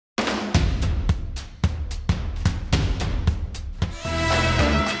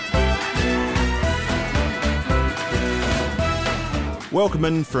Welcome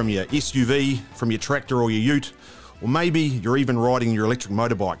in from your SUV, from your tractor or your ute, or maybe you're even riding your electric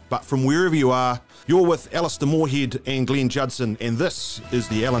motorbike. But from wherever you are, you're with Alistair Moorhead and Glenn Judson, and this is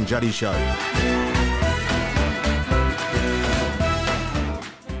the Al and Juddy Show.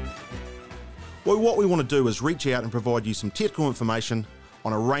 Well, what we want to do is reach out and provide you some technical information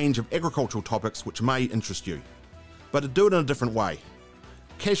on a range of agricultural topics which may interest you, but to do it in a different way.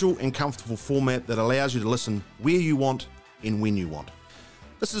 Casual and comfortable format that allows you to listen where you want and when you want.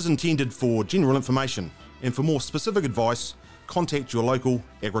 This is intended for general information, and for more specific advice, contact your local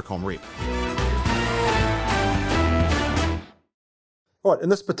Agricom rep. Right, in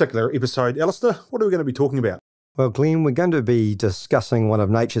this particular episode, Alistair, what are we going to be talking about? Well, Glenn, we're going to be discussing one of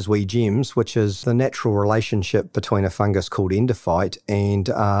nature's wee gems, which is the natural relationship between a fungus called endophyte and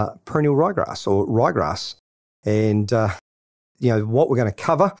perennial ryegrass or ryegrass. And, what we're going to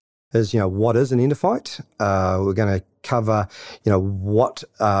cover is, what is an endophyte? We're going to cover, what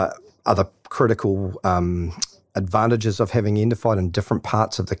are the critical advantages of having endophyte in different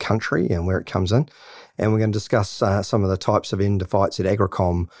parts of the country and where it comes in. And we're going to discuss some of the types of endophytes that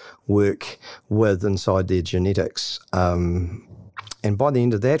Agricom work with inside their genetics. And by the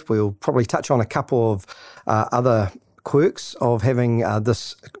end of that, we'll probably touch on a couple of other quirks of having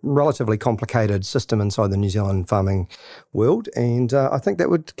this relatively complicated system inside the New Zealand farming world. And I think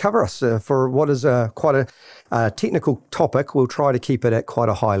that would cover us for what is quite a technical topic. We'll try to keep it at quite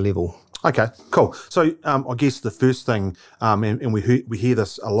a high level. Okay, cool. So I guess the first thing, and we hear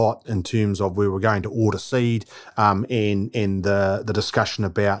this a lot in terms of where we're going to order seed, and the discussion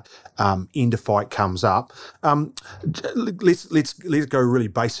about endophyte comes up. Let's go really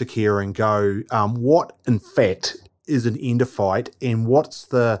basic here and go. What in fact is an endophyte, and what's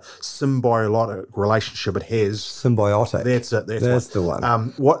the symbiotic relationship it has? Symbiotic. That's it. That's the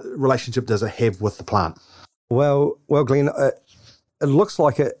one. What relationship does it have with the plant? Well, Glenn, it looks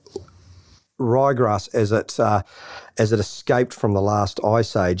like ryegrass, as it escaped from the last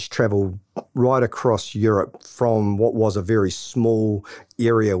ice age, travelled right across Europe from what was a very small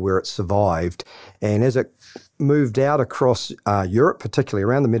area where it survived. And as it moved out across Europe, particularly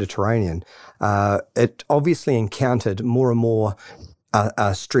around the Mediterranean, it obviously encountered more and more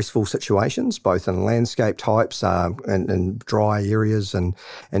stressful situations, both in landscape types and dry areas and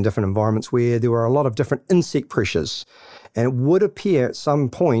different environments where there were a lot of different insect pressures. And it would appear at some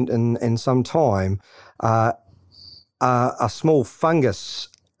point in some time, a small fungus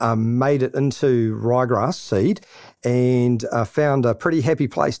made it into ryegrass seed and found a pretty happy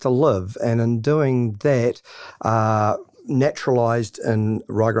place to live. And in doing that, naturalized in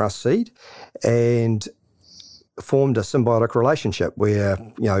ryegrass seed and formed a symbiotic relationship where,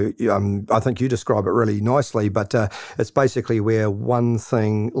 I think you describe it really nicely, but it's basically where one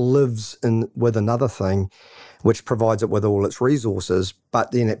thing lives with another thing, which provides it with all its resources,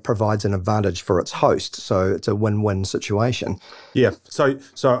 but then it provides an advantage for its host. So it's a win-win situation. Yeah. So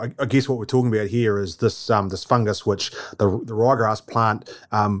I guess what we're talking about here is this fungus, which the ryegrass plant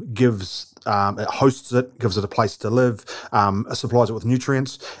gives. It hosts it, gives it a place to live, supplies it with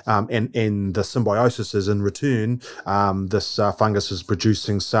nutrients, and the symbiosis is in return. This fungus is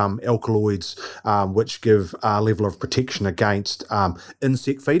producing some alkaloids, which give a level of protection against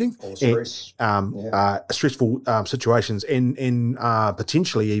insect feeding, or stress, stressful situations, and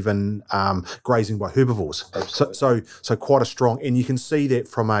potentially even grazing by herbivores. So quite a strong, and you can see that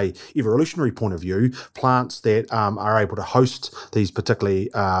from a evolutionary point of view, plants that are able to host these particularly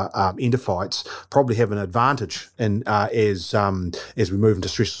endophytes probably have an advantage in as we move into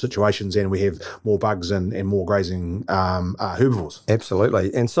stressful situations and we have more bugs and more grazing herbivores.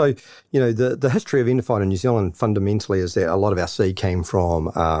 Absolutely. And so, the history of endophyte in New Zealand fundamentally is that a lot of our seed came from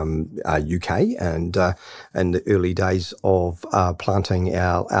UK and in the early days of planting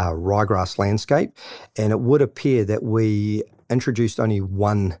our ryegrass landscape. And it would appear that we introduced only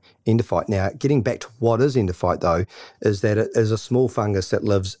one endophyte. Now, getting back to what is endophyte, though, is that it is a small fungus that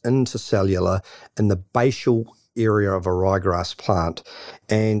lives intercellular in the basal area of a ryegrass plant,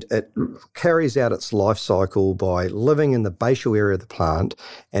 and it carries out its life cycle by living in the basal area of the plant.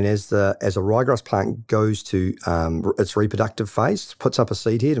 And as a ryegrass plant goes to its reproductive phase, puts up a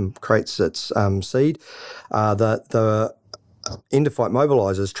seed head and creates its seed, the endophyte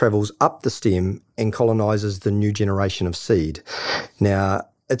mobilizes, travels up the stem and colonizes the new generation of seed. Now,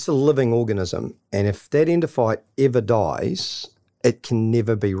 it's a living organism, and if that endophyte ever dies, it can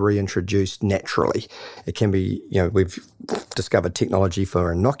never be reintroduced naturally. It can be, we've discovered technology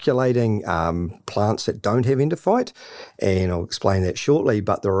for inoculating plants that don't have endophyte, and I'll explain that shortly,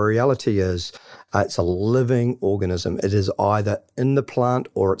 but the reality is it's a living organism. It is either in the plant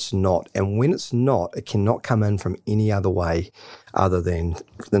or it's not. And when it's not, it cannot come in from any other way other than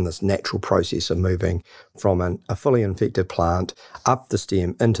this natural process of moving from a fully infected plant up the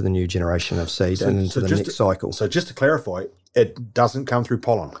stem into the new generation of seed and into the next cycle. So just to clarify, it doesn't come through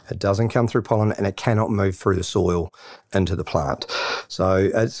pollen. It doesn't come through pollen, and it cannot move through the soil into the plant. So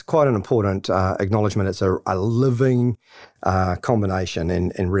it's quite an important acknowledgement. It's a living combination,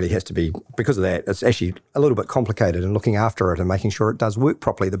 and really has to be, because of that, it's actually a little bit complicated in looking after it and making sure it does work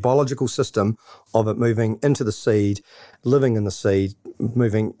properly. The biological system of it moving into the seed, living in the seed,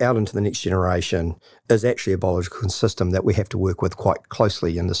 moving out into the next generation is actually a biological system that we have to work with quite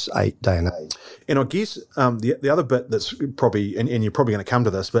closely in this day and age. And I guess the other bit that's probably, and you're probably going to come to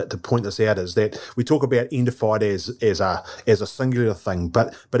this, but to point this out, is that we talk about endophyte as a singular thing,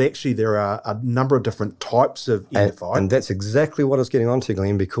 but actually there are a number of different types of endophyte. And that's exactly what I was getting onto,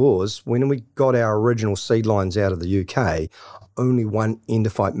 Glenn, because when we got our original seed lines out of the UK, only one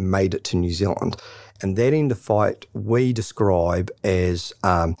endophyte made it to New Zealand. And that endophyte we describe as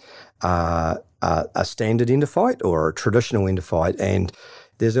a standard endophyte or a traditional endophyte. And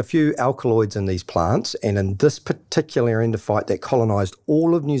there's a few alkaloids in these plants. And in this particular endophyte that colonised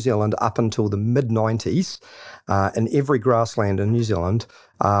all of New Zealand up until the mid-90s, in every grassland in New Zealand,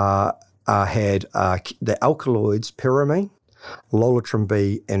 had the alkaloids pyramine, lolitrin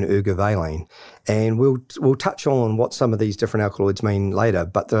B, and ergovaline. And we'll touch on what some of these different alkaloids mean later,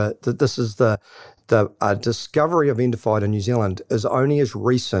 but this is the discovery of endophyte in New Zealand is only as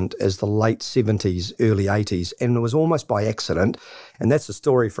recent as the late 70s, early 80s, and it was almost by accident. And that's a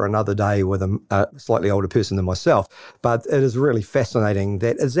story for another day with a slightly older person than myself. But it is really fascinating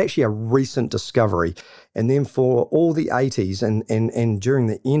that it's actually a recent discovery. And then for all the 80s and during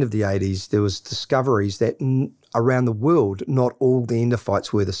the end of the 80s, there was discoveries that around the world, not all the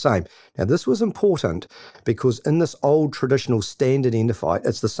endophytes were the same. Now, this was important because in this old traditional standard endophyte,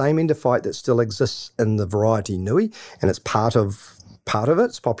 it's the same endophyte that still exists in the variety Nui, and it's part of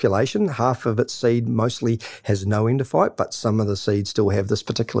its population. Half of its seed mostly has no endophyte, but some of the seeds still have this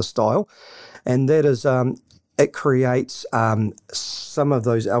particular style. And that is, it creates some of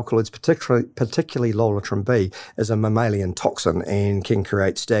those alkaloids, particularly lolitrin B, is a mammalian toxin and can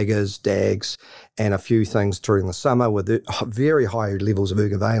create staggers, dags, and a few things during the summer with very high levels of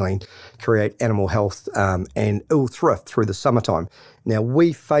ergovaline, create animal health and ill thrift through the summertime. Now,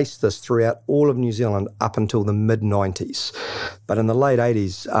 we faced this throughout all of New Zealand up until the mid-90s. But in the late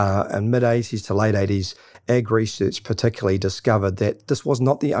 80s and mid-80s to late 80s, ag research particularly discovered that this was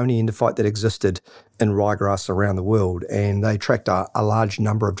not the only endophyte that existed in ryegrass around the world, and they tracked a large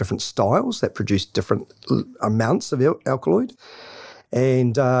number of different styles that produced different amounts of alkaloid.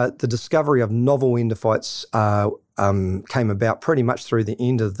 And the discovery of novel endophytes came about pretty much through the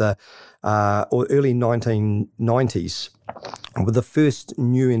end of the or early 1990s, with the first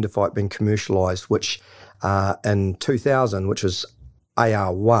new endophyte being commercialised, which in 2000, which was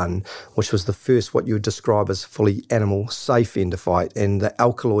AR1, which was the first what you would describe as fully animal safe endophyte, and the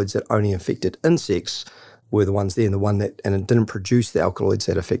alkaloids that only infected insects were the ones there, and it didn't produce the alkaloids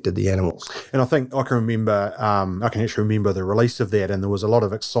that affected the animals. And I think I can remember, I can actually remember the release of that, and there was a lot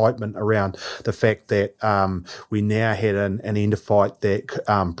of excitement around the fact that we now had an endophyte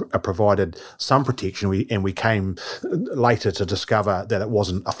that provided some protection. We came later to discover that it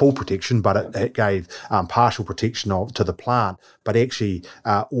wasn't a full protection, but it gave partial protection to the plant, but actually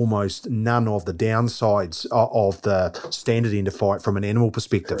almost none of the downsides of the standard endophyte from an animal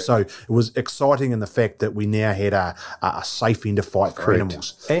perspective. Correct. So it was exciting in the fact that we now had a safe endophyte for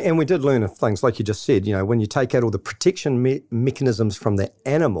animals. And we did learn of things, like you just said, when you take out all the protection mechanisms from the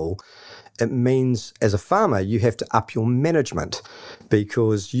animal, it means as a farmer, you have to up your management,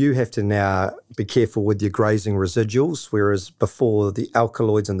 because you have to now be careful with your grazing residuals, whereas before the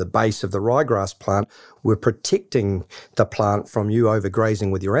alkaloids in the base of the ryegrass plant were protecting the plant from you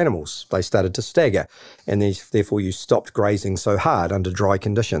overgrazing with your animals. They started to stagger, and therefore you stopped grazing so hard under dry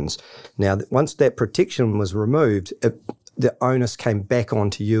conditions. Now, once that protection was removed, the onus came back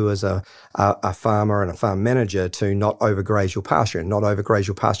onto you as a farmer and a farm manager to not overgraze your pasture, and not overgraze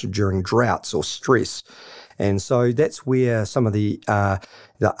your pasture during droughts or stress. And so that's where some of the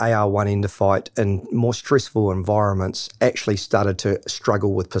AR1 endophyte in more stressful environments actually started to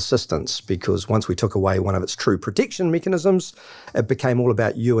struggle with persistence, because once we took away one of its true protection mechanisms, it became all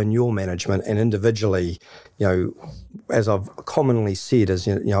about you and your management, and individually, as I've commonly said, is,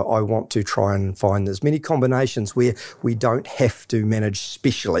 I want to try and find as many combinations where we don't have to manage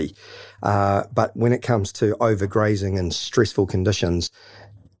specially. But when it comes to overgrazing and stressful conditions,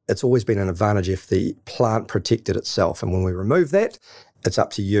 it's always been an advantage if the plant protected itself. And when we remove that, it's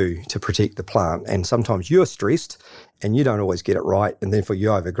up to you to protect the plant. And sometimes you're stressed and you don't always get it right, and therefore you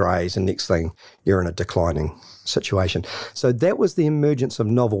overgraze, and next thing you're in a declining situation. So that was the emergence of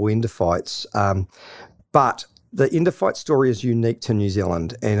novel endophytes. But the endophyte story is unique to New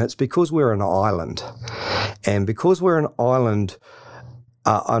Zealand, and it's because we're an island. And because we're an island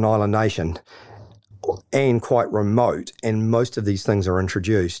nation, and quite remote, and most of these things are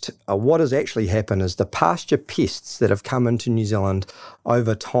introduced, what has actually happened is the pasture pests that have come into New Zealand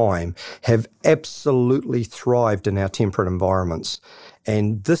over time have absolutely thrived in our temperate environments.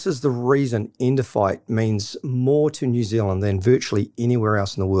 And this is the reason endophyte means more to New Zealand than virtually anywhere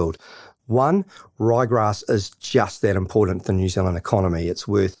else in the world. One, ryegrass is just that important to the New Zealand economy. It's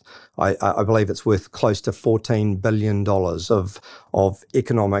worth, I believe it's worth close to $14 billion of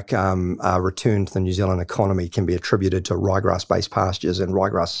economic return to the New Zealand economy can be attributed to ryegrass-based pastures and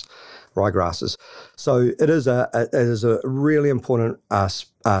ryegrasses. So it is a really important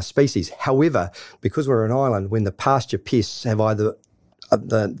species. However, because we're an island, when the pasture pests have either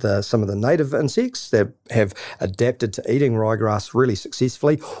some of the native insects that have adapted to eating ryegrass really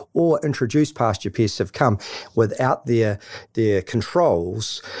successfully, or introduced pasture pests have come without their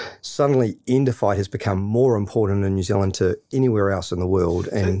controls, suddenly endophyte has become more important in New Zealand to anywhere else in the world,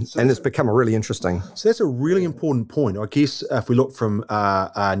 and it's become a really interesting. So that's a really important point. I guess if we look from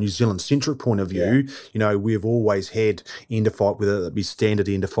a New Zealand-centric point of view, we've always had endophyte, whether it be standard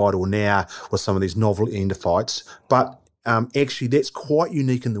endophyte or now with some of these novel endophytes, but actually, that's quite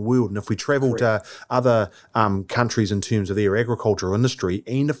unique in the world. And if we travel to other countries in terms of their agricultural industry,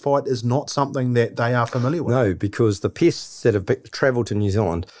 endophyte is not something that they are familiar with. No, because the pests that have travelled to New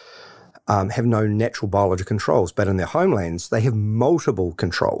Zealand have no natural biological controls, but in their homelands, they have multiple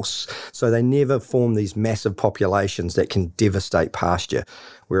controls. So they never form these massive populations that can devastate pasture.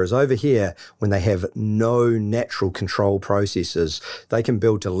 Whereas over here, when they have no natural control processes, they can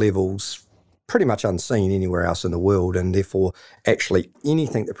build to levels pretty much unseen anywhere else in the world, and therefore actually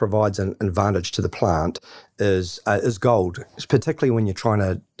anything that provides an advantage to the plant is gold, particularly when you're trying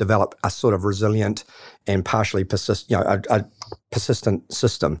to develop a sort of resilient and partially a persistent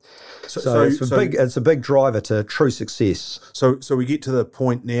system. So it's a big driver to true success. So we get to the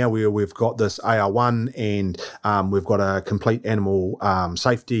point now where we've got this AR1 and we've got a complete animal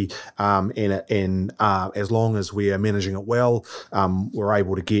safety, and as long as we are managing it well, we're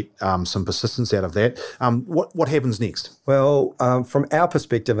able to get some persistence out of that. What happens next? Well, from our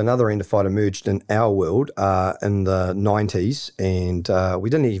perspective, another endophyte emerged in our world in the 90s, and we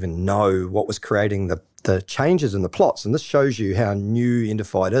didn't even know what was creating the changes in the plots. And this shows you how new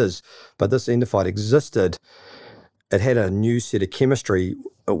endophyte is. But this endophyte existed. It had a new set of chemistry.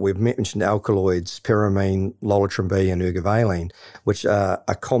 We've mentioned alkaloids, pyramine, lolitrin B, and ergovaline, which are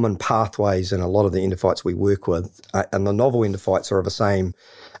common pathways in a lot of the endophytes we work with. And the novel endophytes are of the same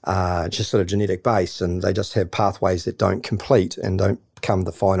just sort of genetic base, and they just have pathways that don't complete and don't become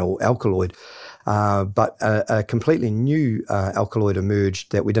the final alkaloid. But a completely new alkaloid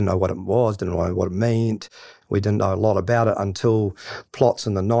emerged that we didn't know what it was, didn't know what it meant. We didn't know a lot about it until plots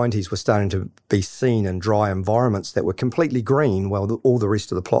in the 90s were starting to be seen in dry environments that were completely green, while all the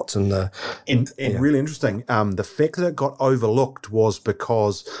rest of the plots in the... And really interesting, the fact that it got overlooked was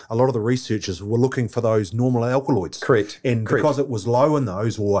because a lot of the researchers were looking for those normal alkaloids. Correct. And because it was low in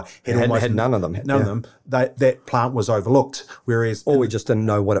those, or had none of them. None of them, that plant was overlooked. Whereas... Or we just didn't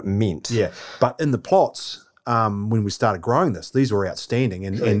know what it meant. Yeah. But in the plots... when we started growing this, these were outstanding,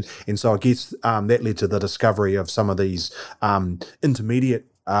 and so I guess that led to the discovery of some of these intermediate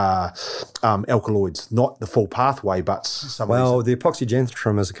alkaloids, not the full pathway, but some. Well, the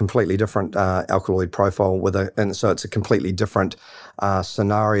epoxygenthitrum is a completely different alkaloid profile and so it's a completely different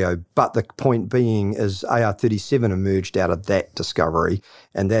scenario. But the point being is AR37 emerged out of that discovery,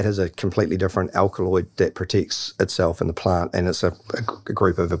 and that is a completely different alkaloid that protects itself in the plant, and it's a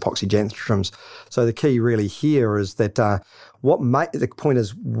group of epoxygenthitrums. So the key really here is that what made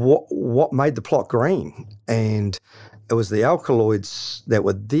the plot green, and it was the alkaloids that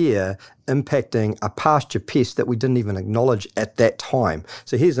were there impacting a pasture pest that we didn't even acknowledge at that time.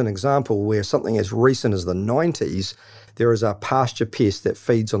 So here's an example where something as recent as the 90s, there is a pasture pest that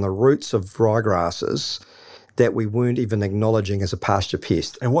feeds on the roots of ryegrasses, that we weren't even acknowledging as a pasture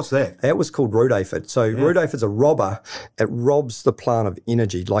pest. And what's that? That was called root aphid. So root aphid's a robber. It robs the plant of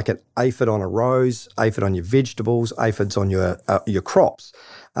energy, like an aphid on a rose, aphid on your vegetables, aphids on your crops.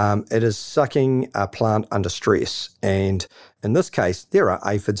 It is sucking a plant under stress. And in this case, there are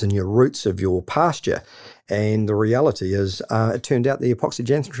aphids in your roots of your pasture. And the reality is, it turned out the epoxy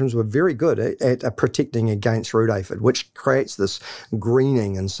janthrotrums were very good at protecting against root aphid, which creates this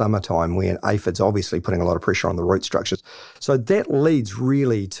greening in summertime when aphids obviously putting a lot of pressure on the root structures. So that leads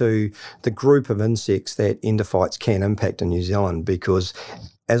really to the group of insects that endophytes can impact in New Zealand because,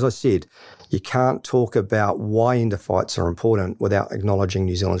 as I said, you can't talk about why endophytes are important without acknowledging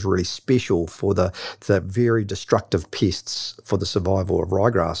New Zealand's really special for the very destructive pests for the survival of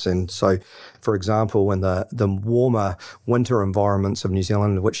ryegrass. And so, for example, in the warmer winter environments of New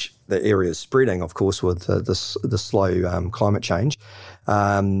Zealand, which the area is spreading, of course, with the slow climate change,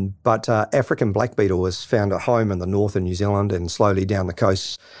 but African black beetle has found a home in the north of New Zealand and slowly down the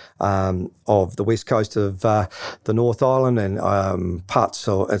coast of the west coast of the North Island and parts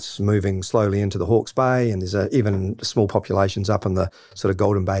of it's moving slowly into the Hawke's Bay, and there's even small populations up in the sort of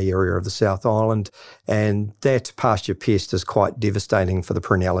Golden Bay area of the South Island, and that pasture pest is quite devastating for the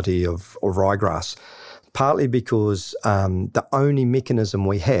perenniality of ryegrass. Partly because the only mechanism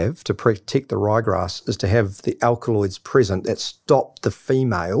we have to protect the ryegrass is to have the alkaloids present that stop the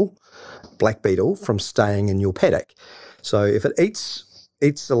female black beetle from staying in your paddock. So if it eats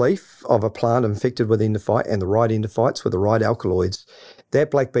the leaf of a plant infected with endophyte and the right endophytes with the right alkaloids, that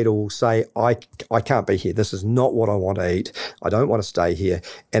black beetle will say, I can't be here. This is not what I want to eat. I don't want to stay here.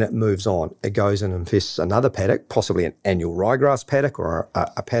 And it moves on. It goes and infests another paddock, possibly an annual ryegrass paddock or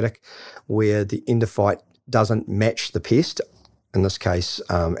a paddock where the endophyte doesn't match the pest, in this case,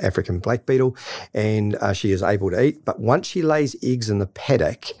 African black beetle, and she is able to eat. But once she lays eggs in the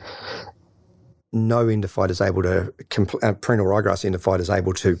paddock, no endophyte is able to, perennial ryegrass endophyte is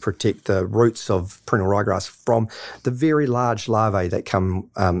able to protect the roots of perennial ryegrass from the very large larvae that come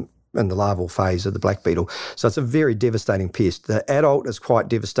in the larval phase of the black beetle. So it's a very devastating pest. The adult is quite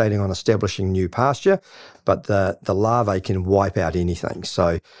devastating on establishing new pasture, but the larvae can wipe out anything.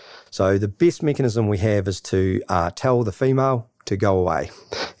 So the best mechanism we have is to tell the female to go away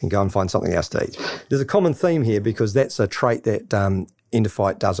and go and find something else to eat. There's a common theme here because that's a trait that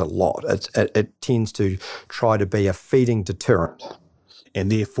endophyte does a lot. It tends to try to be a feeding deterrent. And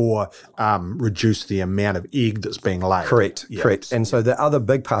therefore reduce the amount of egg that's being laid. Correct. And so the other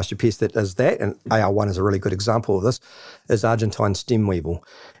big pasture pest that does that, and AR1 is a really good example of this, is Argentine stem weevil.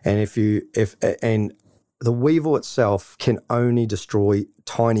 And and the weevil itself can only destroy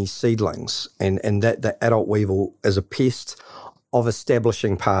tiny seedlings, and that the adult weevil is a pest of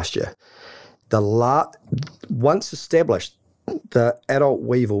establishing pasture. Once established, the adult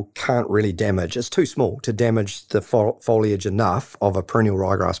weevil can't really damage. It's too small to damage the foliage enough of a perennial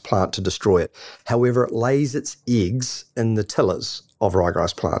ryegrass plant to destroy it. However, it lays its eggs in the tillers of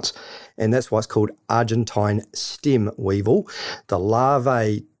ryegrass plants, and that's why it's called Argentine stem weevil. The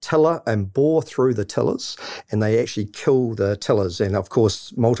larvae tiller and bore through the tillers, and they actually kill the tillers. And of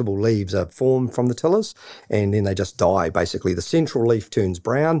course, multiple leaves are formed from the tillers, and then they just die. Basically, the central leaf turns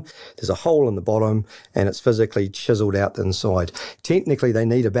brown. There's a hole in the bottom, and it's physically chiseled out the inside. Technically, they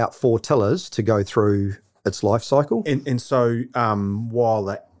need about 4 tillers to go through its life cycle. And so while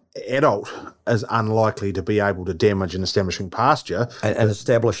the adult is unlikely to be able to damage an establishing pasture, an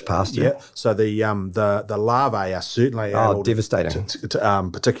established pasture. Yeah. So the larvae are certainly devastating to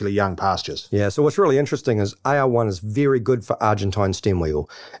particularly young pastures. Yeah. So what's really interesting is AR1 is very good for Argentine stem weevil.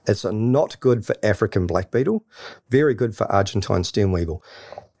 It's not good for African black beetle. Very good for Argentine stem weevil.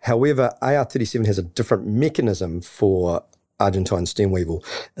 However, AR37 has a different mechanism for Argentine stem weevil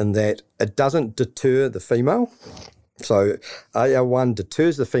in that it doesn't deter the female. So AR1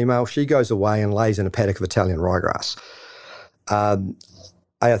 deters the female, she goes away and lays in a paddock of Italian ryegrass.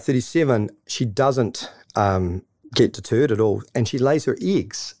 AR37, she doesn't get deterred at all, and she lays her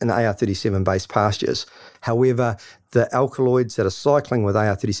eggs in AR37-based pastures. However, the alkaloids that are cycling with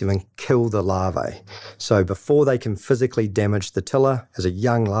AR37 kill the larvae. So before they can physically damage the tiller as a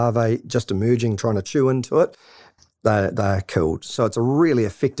young larvae just emerging, trying to chew into it, they're killed. So it's a really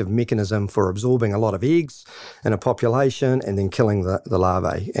effective mechanism for absorbing a lot of eggs in a population and then killing the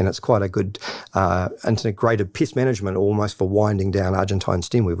larvae. And it's quite a good integrated pest management almost for winding down Argentine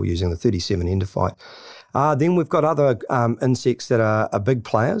stem weevil using the 37 endophyte. Then we've got other insects that are big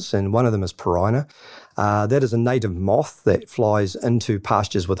players, and one of them is Pyrrhina. That is a native moth that flies into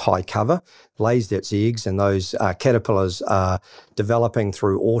pastures with high cover, lays its eggs, and those caterpillars are developing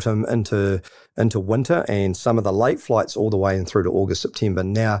through autumn into winter, and some of the late flights all the way in through to August, September.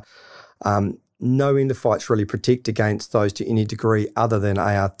 Now, no endophytes really protect against those to any degree other than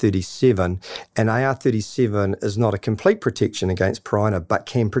AR37. And AR37 is not a complete protection against piranha, but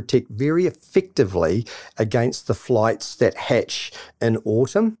can protect very effectively against the flights that hatch in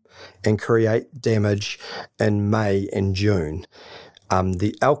autumn and create damage in May and June.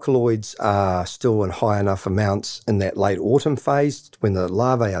 The alkaloids are still in high enough amounts in that late autumn phase when the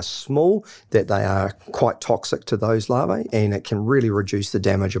larvae are small that they are quite toxic to those larvae, and it can really reduce the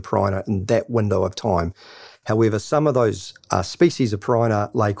damage of piranha in that window of time. However, some of those species of piranha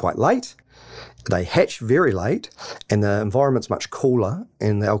lay quite late. They hatch very late, and the environment's much cooler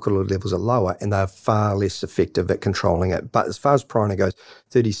and the alkaloid levels are lower, and they're far less effective at controlling it. But as far as piranha goes,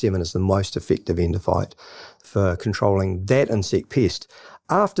 37 is the most effective endophyte for controlling that insect pest.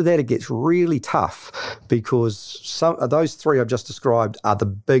 After that, it gets really tough because some of those three I've just described are the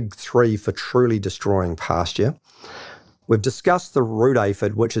big three for truly destroying pasture. We've discussed the root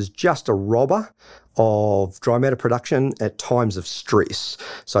aphid, which is just a robber of dry matter production at times of stress.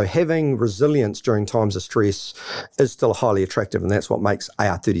 So having resilience during times of stress is still highly attractive, and that's what makes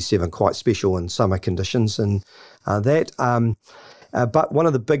AR37 quite special in summer conditions. And but one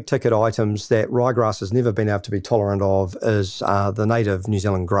of the big ticket items that ryegrass has never been able to be tolerant of is the native New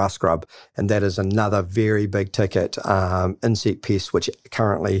Zealand grass scrub, and that is another very big ticket insect pest, which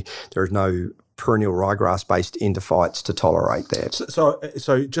currently there is no perennial ryegrass-based endophytes to tolerate that.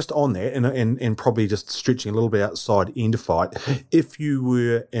 So just on that, and probably just stretching a little bit outside endophyte, if you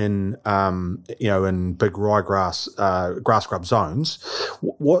were in in big ryegrass grass scrub zones,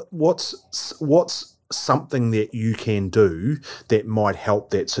 what's something that you can do that might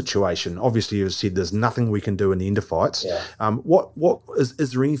help that situation? Obviously, you've said there's nothing we can do in the endophytes. Yeah. What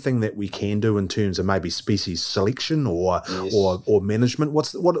is there anything that we can do in terms of maybe species selection or management?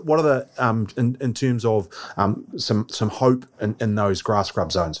 What are the in terms of some hope in those grass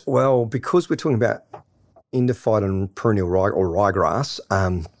scrub zones? Well, because we're talking about endophyte and perennial ryegrass,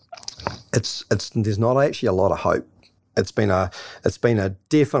 there's not actually a lot of hope. It's been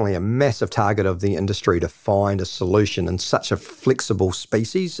definitely a massive target of the industry to find a solution in such a flexible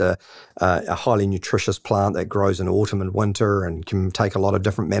species, a highly nutritious plant that grows in autumn and winter and can take a lot of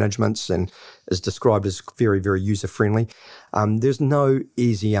different managements and is described as very, very user-friendly. There's no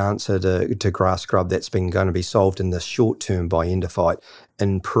easy answer to grass scrub that's been going to be solved in the short term by endophyte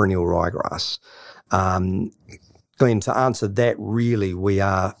in perennial ryegrass. Glenn, to answer that, really, we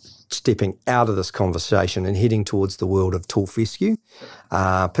are stepping out of this conversation and heading towards the world of tall fescue,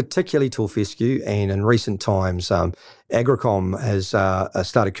 particularly tall fescue. And in recent times, Agricom has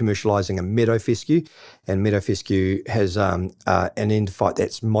started commercialising a meadow fescue, and meadow fescue has an endophyte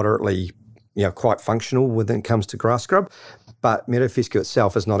that's moderately, quite functional when it comes to grass scrub. But meadow fescue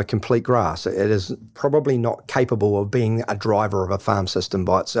itself is not a complete grass. It is probably not capable of being a driver of a farm system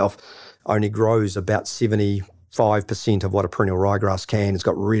by itself. Only grows about 75% of what a perennial ryegrass can. It's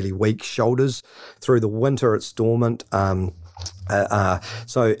got really weak shoulders. Through the winter, it's dormant. And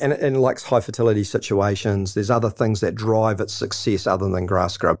it likes high fertility situations. There's other things that drive its success other than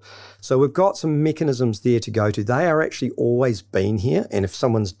grass scrub. So we've got some mechanisms there to go to. They are actually always been here. And if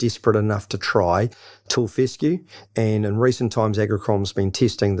someone's desperate enough to try tall fescue, and in recent times, Agricom's been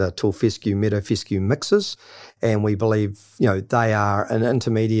testing the tall fescue, meadow fescue mixes. And we believe, they are an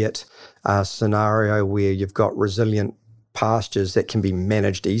intermediate scenario where you've got resilient pastures that can be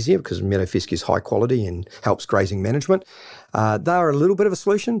managed easier because meadow fescue is high quality and helps grazing management. They are a little bit of a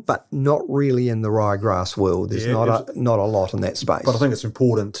solution, but not really in the ryegrass world. There's not a lot in that space. But I think it's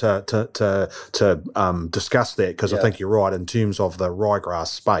important to discuss that because I think you're right. In terms of the ryegrass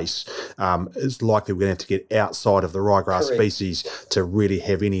space, it's likely we're going to have to get outside of the ryegrass species to really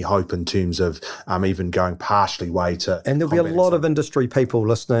have any hope in terms of even going partially way to. And there'll be a lot of industry people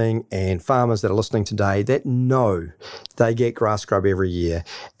listening and farmers that are listening today that know they get grass scrub every year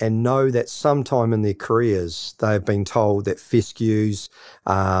and know that sometime in their careers they've been told that fescues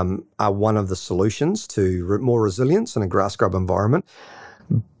are one of the solutions to more resilience in a grass scrub environment.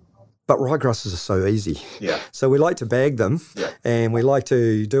 But ryegrasses are so easy. Yeah. So we like to bag them and we like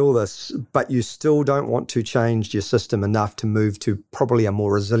to do all this, but you still don't want to change your system enough to move to probably a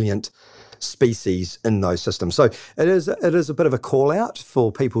more resilient species in those systems. So it is a bit of a call out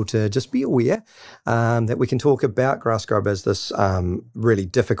for people to just be aware that we can talk about grass scrub as this really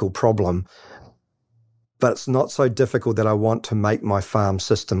difficult problem. but it's not so difficult that I want to make my farm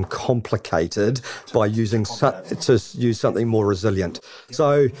system complicated by using to use something more resilient.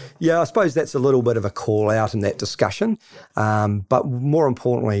 So, yeah, I suppose that's a little bit of a call out in that discussion. But more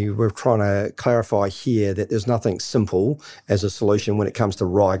importantly, we're trying to clarify here that there's nothing simple as a solution when it comes to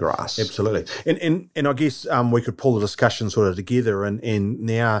ryegrass. Absolutely. And I guess we could pull the discussion sort of together and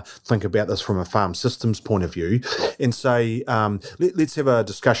now think about this from a farm systems point of view and say, let's have a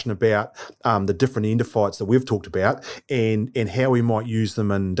discussion about the different endophytes that we've talked about and how we might use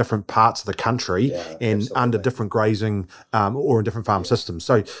them in different parts of the country and under different grazing or in different farm systems.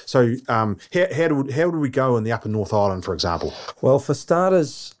 So how do we go in the Upper North Island, for example? Well, for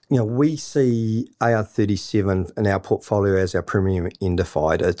starters, we see AR37 in our portfolio as our premium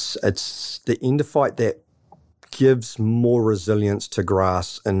endophyte. It's the endophyte that gives more resilience to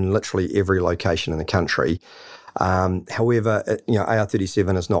grass in literally every location in the country. However,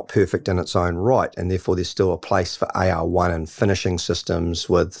 AR37 is not perfect in its own right, and therefore there's still a place for AR1 in finishing systems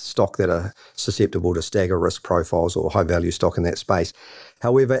with stock that are susceptible to stagger risk profiles or high-value stock in that space.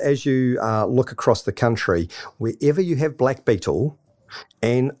 However, as you look across the country, wherever you have black beetle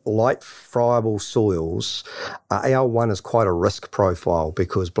and light friable soils, AR1 is quite a risk profile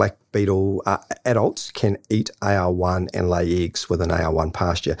because black beetle adults can eat AR1 and lay eggs within AR1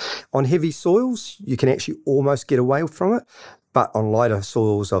 pasture. On heavy soils, you can actually almost get away from it, but on lighter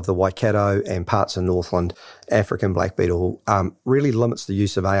soils of the Waikato and parts of Northland, African black beetle really limits the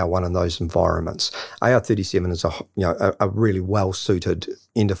use of AR1 in those environments. AR37 is a really well-suited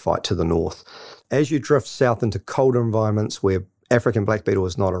endophyte to the north. As you drift south into colder environments where African black beetle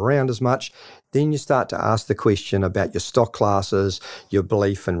is not around as much, then you start to ask the question about your stock classes, your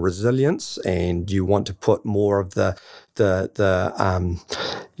belief in resilience, and you want to put more of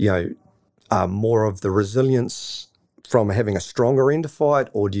more of the resilience from having a stronger endophyte,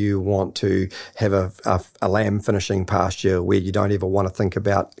 or do you want to have a lamb finishing pasture where you don't ever want to think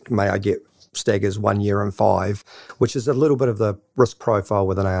about, may I get staggers 1 year and 5, which is a little bit of the risk profile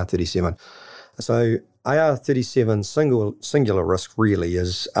with an AR37. So AR37 singular risk really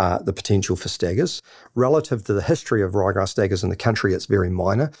is the potential for staggers. Relative to the history of ryegrass staggers in the country, it's very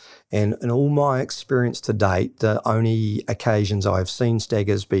minor. And in all my experience to date, the only occasions I've seen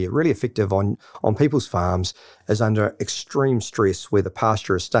staggers be really effective on people's farms is under extreme stress where the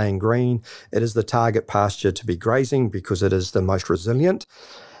pasture is staying green. It is the target pasture to be grazing because it is the most resilient.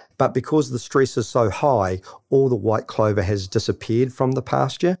 But because the stress is so high, all the white clover has disappeared from the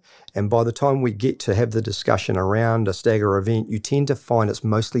pasture. And by the time we get to have the discussion around a stagger event, you tend to find it's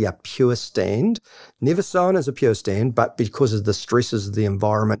mostly a pure stand. Never sown as a pure stand, but because of the stresses of the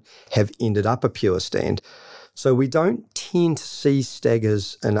environment have ended up a pure stand. So we don't tend to see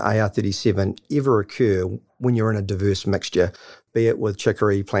staggers in AR37 ever occur when you're in a diverse mixture, be it with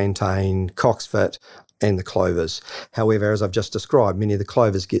chicory, plantain, coxfit, and the clovers. However, as I've just described, many of the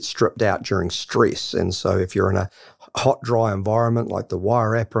clovers get stripped out during stress. And so if you're in a hot, dry environment like the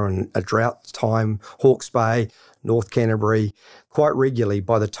Wairarapa and a drought time, Hawke's Bay, North Canterbury, quite regularly,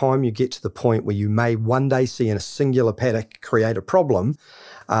 by the time you get to the point where you may one day see in a singular paddock create a problem,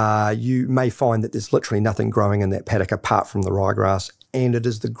 you may find that there's literally nothing growing in that paddock apart from the ryegrass, and it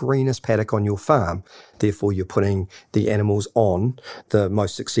is the greenest paddock on your farm. Therefore, you're putting the animals on the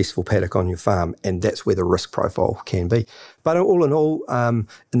most successful paddock on your farm, and that's where the risk profile can be. But all in all,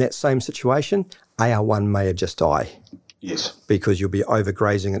 in that same situation, AR1 may just die. Yes. Because you'll be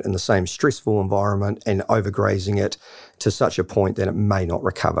overgrazing it in the same stressful environment and overgrazing it to such a point that it may not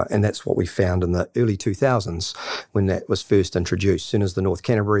recover. And that's what we found in the early 2000s when that was first introduced. As soon as the North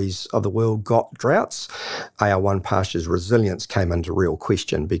Canterburys of the world got droughts, AR1 pasture's resilience came into real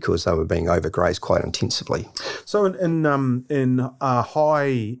question because they were being overgrazed quite intensively. So in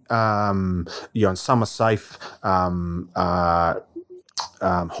high, in summer safe,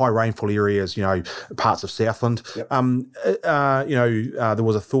 high rainfall areas, parts of Southland. Yep. There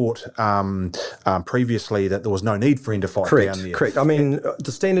was a thought previously that there was no need for endophyte down there. Correct. I mean,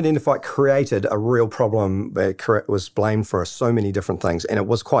 the standard endophyte created a real problem. It was blamed for so many different things, and it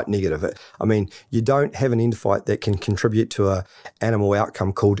was quite negative. You don't have an endophyte that can contribute to an animal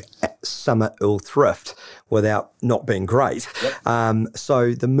outcome called summer ill thrift without not being great. Yep.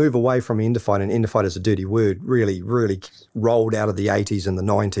 So the move away from endophyte, and endophyte is a dirty word, really, really rolled out of the 80s and the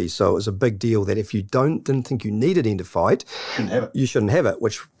 90s. So it was a big deal that if you didn't think you needed endophyte, you shouldn't have it,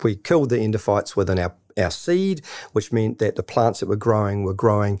 which we killed the endophytes within our seed, which meant that the plants that were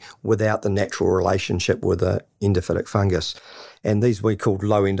growing without the natural relationship with the endophytic fungus. And these we called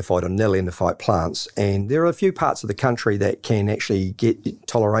low endophyte or nil endophyte plants. And there are a few parts of the country that can actually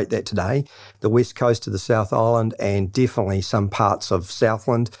tolerate that today. The west coast of the South Island and definitely some parts of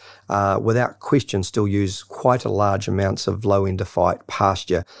Southland, without question, still use quite a large amounts of low endophyte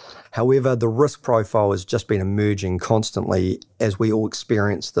pasture. However, the risk profile has just been emerging constantly as we all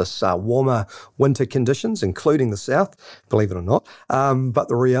experience this warmer winter conditions, including the south, believe it or not. But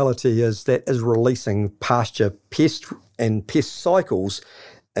the reality is that is releasing pasture pest and pest cycles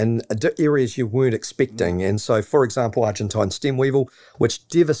in areas you weren't expecting. And so, for example, Argentine stem weevil, which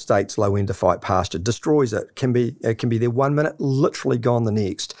devastates low endophyte pasture, destroys it, it can be there 1 minute, literally gone the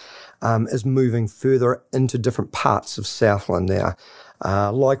next, is moving further into different parts of Southland now.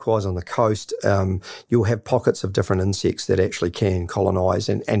 Likewise on the coast, you'll have pockets of different insects that actually can colonise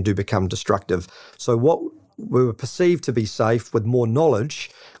and do become destructive. So what we were perceived to be safe, with more knowledge,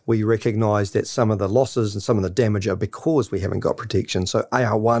 we recognise that some of the losses and some of the damage are because we haven't got protection. So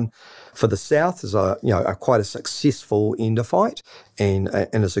AR1 for the south is quite a successful endophyte and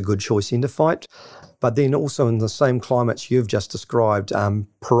it's a good choice endophyte. But then also in the same climates you've just described,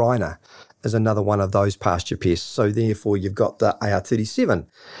 Pirina is another one of those pasture pests. So therefore you've got the AR37,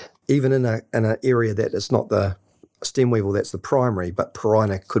 even in an area that is not the stem weevil that's the primary, but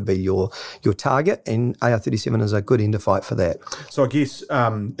Pirina could be your target, and AR37 is a good endophyte for that. So I guess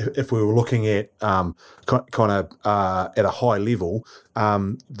if we were looking at kind of at a high level,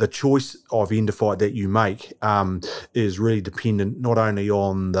 the choice of endophyte that you make is really dependent not only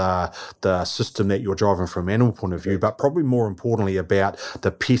on the system that you're driving from an animal point of view, but probably more importantly about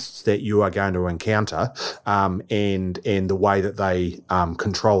the pests that you are going to encounter and the way that they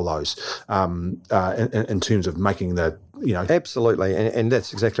control those in terms of making Absolutely, and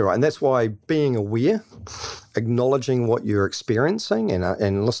that's exactly right. And that's why being aware, acknowledging what you're experiencing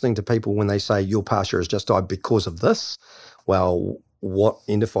and listening to people when they say your pasture has just died because of this, well, what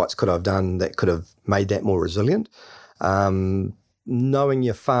endophytes could I have done that could have made that more resilient? Knowing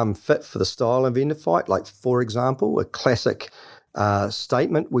your farm fit for the style of endophyte, like for example, a classic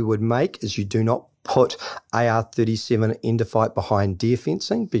statement we would make is you do not put AR37 endophyte behind deer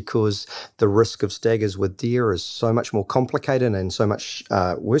fencing because the risk of staggers with deer is so much more complicated and so much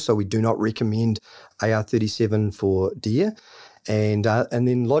worse. So we do not recommend AR37 for deer. And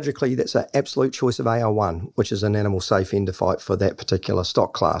then logically, that's an absolute choice of AR1, which is an animal safe endophyte for that particular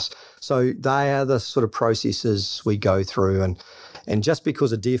stock class. So they are the sort of processes we go through. And just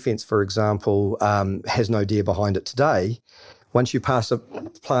because a deer fence, for example, has no deer behind it today, once you plant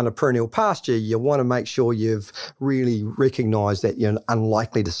a perennial pasture, you want to make sure you've really recognised that you're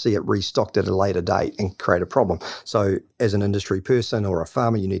unlikely to see it restocked at a later date and create a problem. So as an industry person or a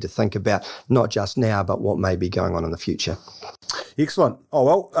farmer, you need to think about not just now, but what may be going on in the future. Excellent. Oh,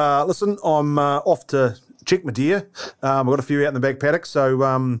 well, listen, I'm off to check my deer. I've got a few out in the back paddock, so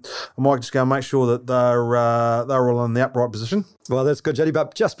I might just go and make sure that they're all in the upright position. Well, that's good, Juddy.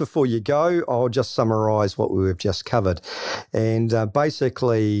 But just before you go, I'll just summarise what we've just covered. And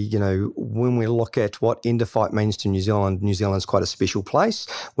basically, when we look at what endophyte means to New Zealand's quite a special place.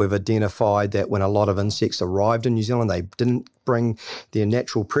 We've identified that when a lot of insects arrived in New Zealand, they didn't bring their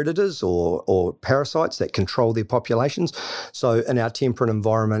natural predators or parasites that control their populations. So in our temperate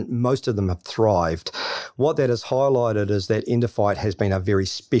environment, most of them have thrived. What that has highlighted is that endophyte has been a very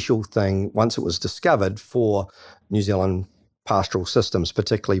special thing once it was discovered for New Zealand pastoral systems,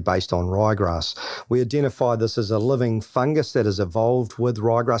 particularly based on ryegrass. We identified this as a living fungus that has evolved with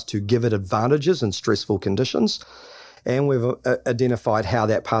ryegrass to give it advantages in stressful conditions. And we've identified how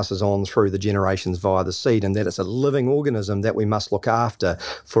that passes on through the generations via the seed, and that it's a living organism that we must look after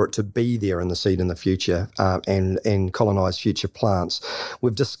for it to be there in the seed in the future and colonise future plants.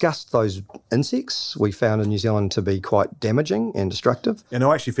 We've discussed those insects we found in New Zealand to be quite damaging and destructive. And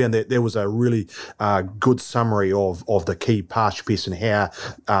I actually found that there was a really good summary of the key pasture pests and how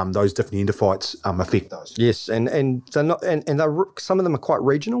those different endophytes affect those. Yes, and they're not, and they're, some of them are quite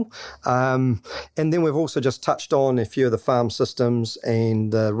regional. And then we've also just touched on a few of the farm systems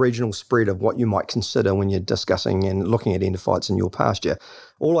and the regional spread of what you might consider when you're discussing and looking at endophytes in your pasture.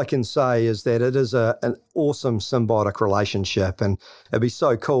 All I can say is that it is an awesome symbiotic relationship, and it'd be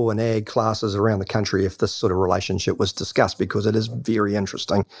so cool in ag classes around the country if this sort of relationship was discussed, because it is very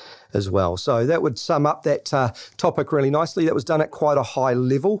interesting as well. So that would sum up that topic really nicely. That was done at quite a high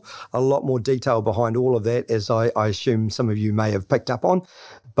level, a lot more detail behind all of that, as I assume some of you may have picked up on.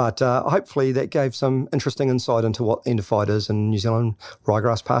 But hopefully that gave some interesting insight into what endophyte is in New Zealand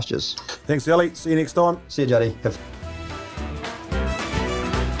ryegrass pastures. Thanks, Ellie. See you next time. See you, Juddy.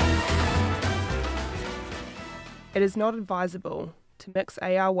 It is not advisable to mix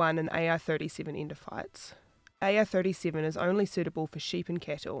AR1 and AR37 endophytes. AR37 is only suitable for sheep and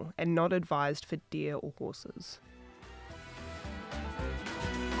cattle and not advised for deer or horses.